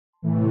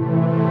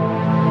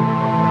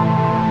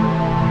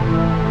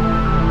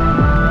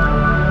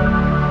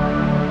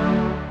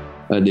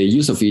the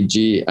use of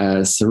EEG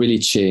has really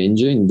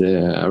changed in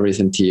the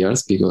recent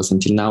years, because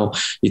until now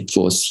it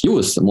was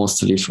used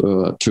mostly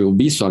through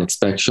visual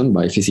inspection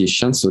by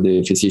physicians. So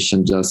the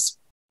physician just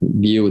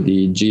view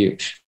the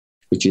EEG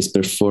which is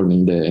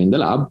performed in the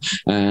lab,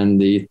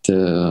 and it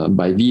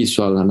by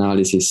visual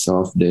analysis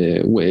of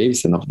the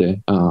waves and of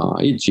the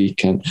EEG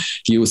can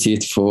use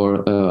it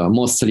for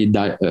mostly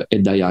a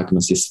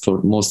diagnosis,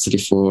 for mostly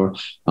for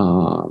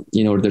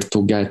in order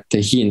to get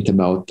a hint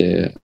about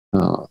the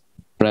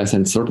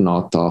presence or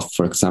not of,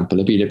 for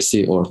example,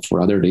 epilepsy, or for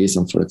other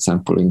reasons, for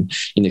example, in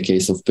the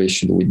case of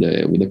patient with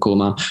a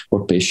coma,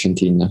 or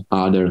patient in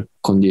other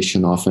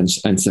condition of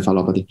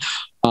encephalopathy.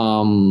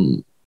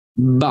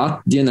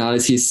 But the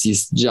analysis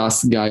is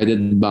just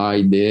guided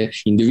by the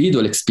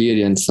individual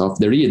experience of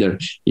the reader.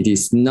 It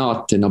is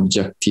not an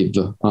objective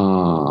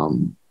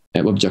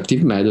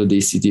method.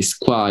 It is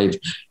quite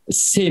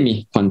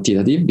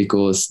semi-quantitative,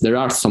 because there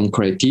are some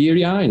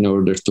criteria in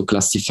order to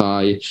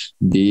classify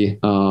the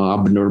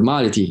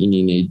abnormality in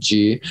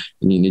EEG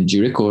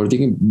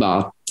recording,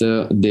 but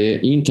the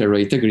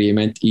inter-rate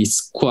agreement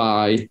is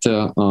quite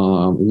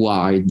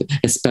wide,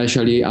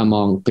 especially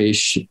among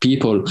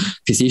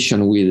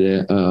physicians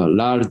with a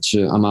large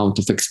amount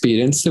of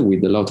experience,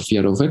 with a lot of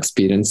years of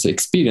experience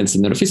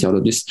in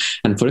neurophysiologists,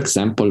 and, for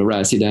example,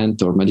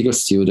 resident or medical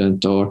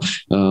student or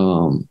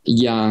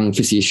young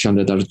physicians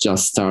that are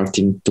just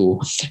starting to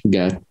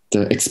get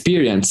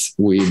experience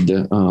with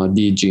the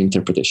EEG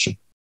interpretation.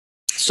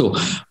 So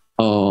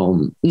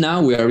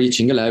now we are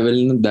reaching a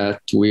level that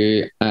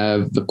we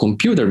have a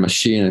computer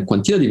machine and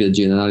quantitative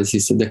EEG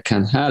analysis that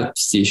can help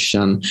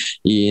physicians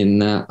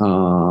in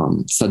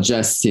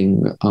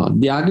suggesting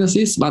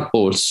diagnosis, but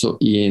also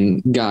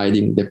in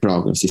guiding the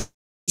prognosis.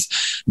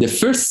 The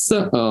first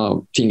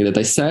thing that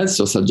I said,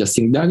 so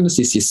suggesting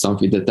diagnosis, is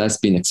something that has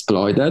been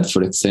exploited,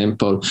 for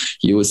example,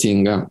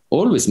 using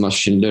always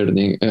machine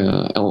learning,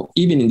 or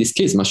even in this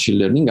case, machine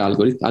learning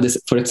algorithms,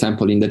 for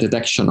example, in the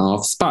detection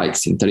of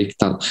spikes,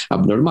 interictal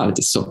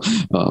abnormalities. So,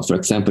 for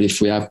example,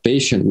 if we have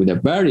patient with a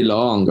very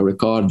long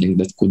recording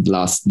that could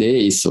last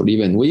days or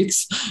even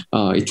weeks,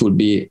 it would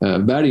be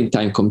very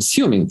time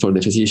consuming for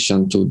the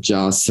physician to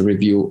just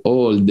review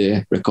all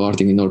the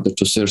recording in order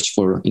to search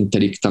for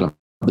interictal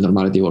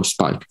abnormality or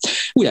spike.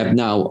 We have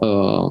now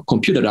a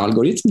computer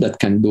algorithm that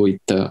can do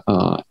it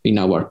in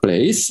our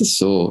place.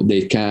 So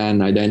they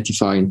can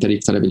identify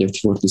interictal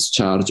epileptic or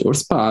discharge or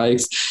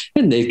spikes,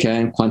 and they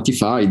can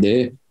quantify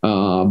the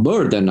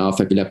burden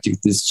of epileptic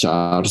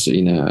discharge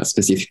in a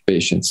specific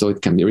patient. So it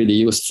can be really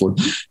useful.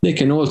 They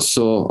can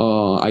also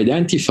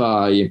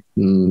identify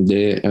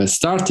the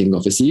starting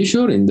of a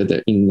seizure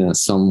in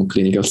some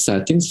clinical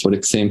settings. For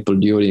example,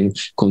 during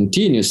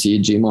continuous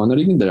EEG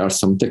monitoring, there are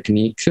some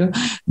techniques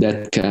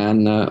that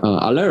can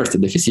alert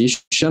the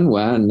physician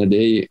when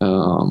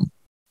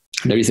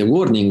there is a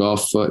warning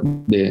of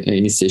the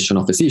initiation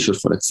of a seizure,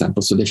 for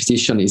example. So the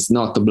physician is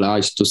not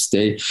obliged to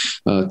stay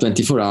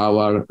 24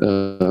 hours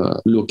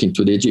looking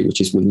to the EEG, which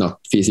is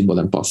not feasible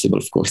and possible,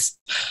 of course.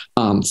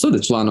 So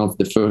that's one of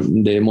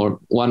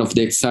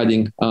the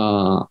exciting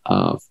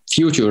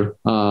future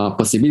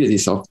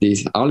possibilities of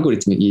this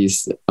algorithm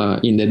is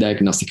in the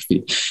diagnostic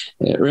field.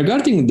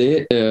 Regarding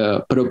the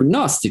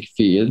prognostic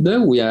field,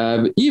 we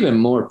have even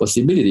more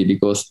possibility,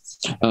 because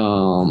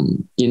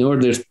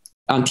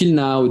until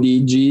now, the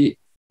EEG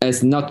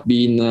has not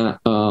been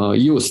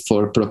used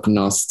for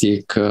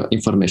prognostic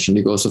information,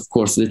 because, of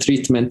course, the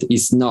treatment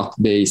is not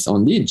based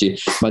on the EEG,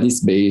 but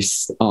is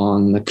based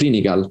on the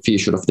clinical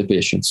feature of the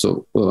patient.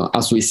 So,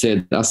 as we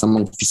said, as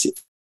among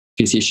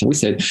physicians, we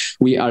said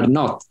we are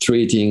not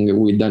treating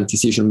with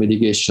anti-seizure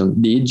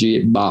medication the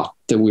EEG, but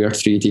we are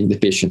treating the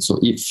patient. So,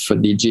 if the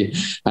EEG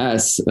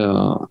has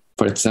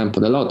for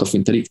example, a lot of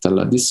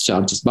interictal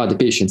discharges, but the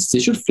patient is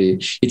seizure-free,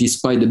 it is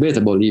quite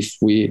debatable if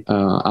we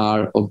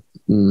are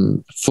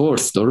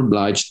forced or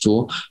obliged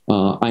to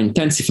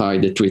intensify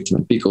the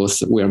treatment,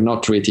 because we are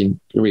not treating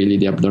really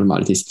the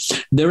abnormalities.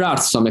 There are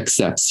some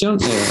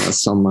exceptions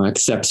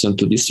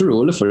to this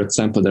rule. For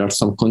example, there are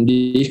some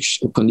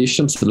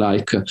conditions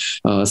like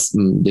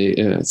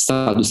the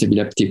status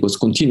epilepticus,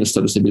 continuous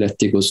status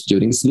epilepticus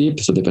during sleep,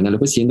 so the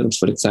Penelope syndromes,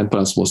 for example,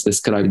 as was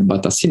described by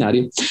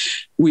Tassinari,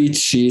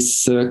 which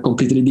is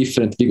completely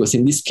different, because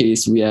in this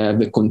case we have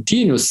a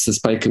continuous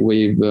spike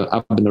wave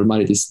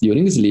abnormalities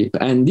during sleep,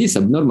 and these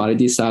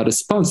abnormalities are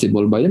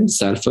responsible by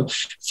themselves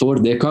for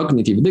the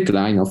cognitive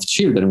decline of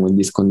children with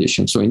this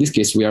condition. So in this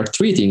case, we are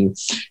treating,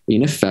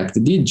 in effect,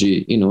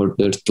 DG in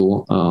order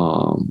to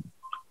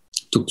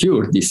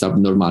cure these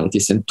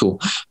abnormalities and to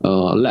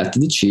let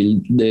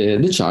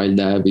the child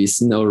have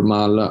his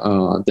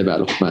normal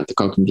development,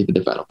 cognitive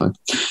development.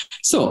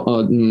 So,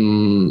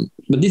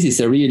 but this is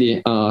a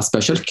really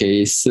special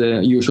case.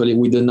 Usually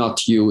we do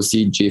not use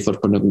EEG for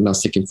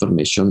prognostic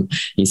information.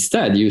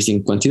 Instead,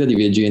 using quantitative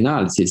EEG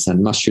analysis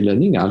and machine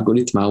learning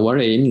algorithm, our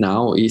aim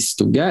now is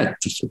to get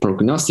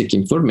prognostic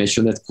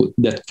information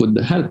that could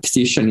help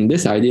physicians in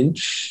deciding,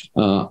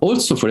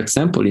 also, for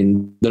example,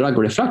 in drug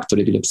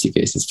refractory epilepsy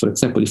cases. For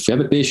example, if we have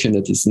have a patient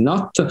that is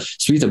not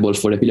suitable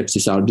for epilepsy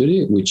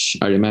surgery, which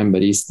I remember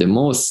is the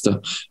most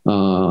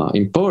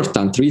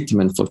important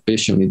treatment for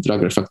patients with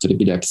drug-refractory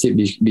epilepsy,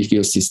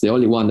 because it's the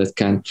only one that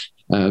can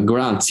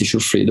grant seizure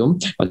freedom.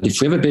 But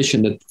if we have a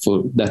patient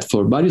that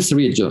for various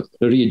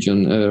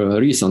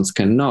reasons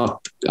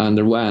cannot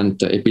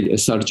underwent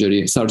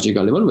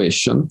surgical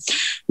evaluation,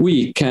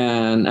 we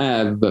can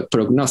have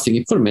prognostic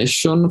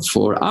information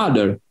for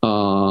other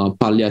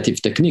palliative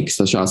techniques,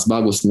 such as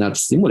vagus nerve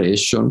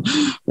stimulation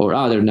or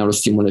other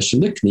neurostimulation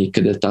technique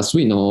that, as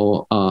we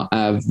know,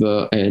 have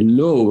a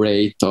low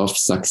rate of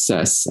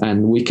success.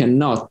 And we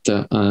cannot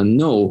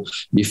know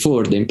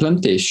before the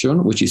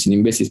implantation, which is an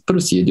invasive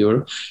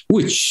procedure,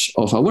 which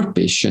of our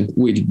patient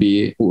will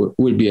be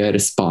a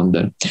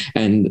responder.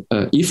 And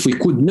if we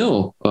could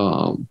know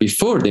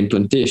before the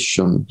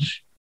implantation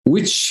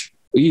which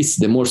is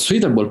the more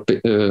suitable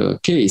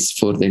case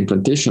for the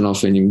implantation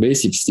of an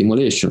invasive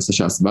stimulation, such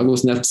as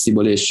vagus nerve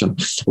stimulation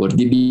or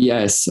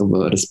DBS,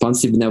 or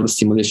responsive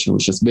neurostimulation,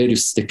 which has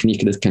various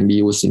techniques that can be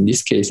used in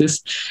these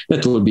cases,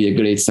 that will be a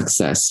great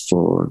success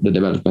for the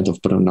development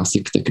of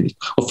prognostic technique.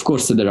 Of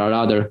course, there are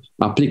other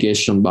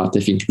applications, but I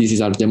think these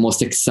are the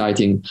most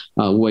exciting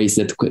ways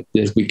that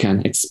we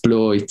can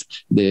exploit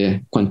the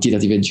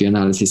quantitative EEG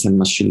analysis and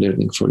machine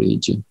learning for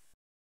EEG.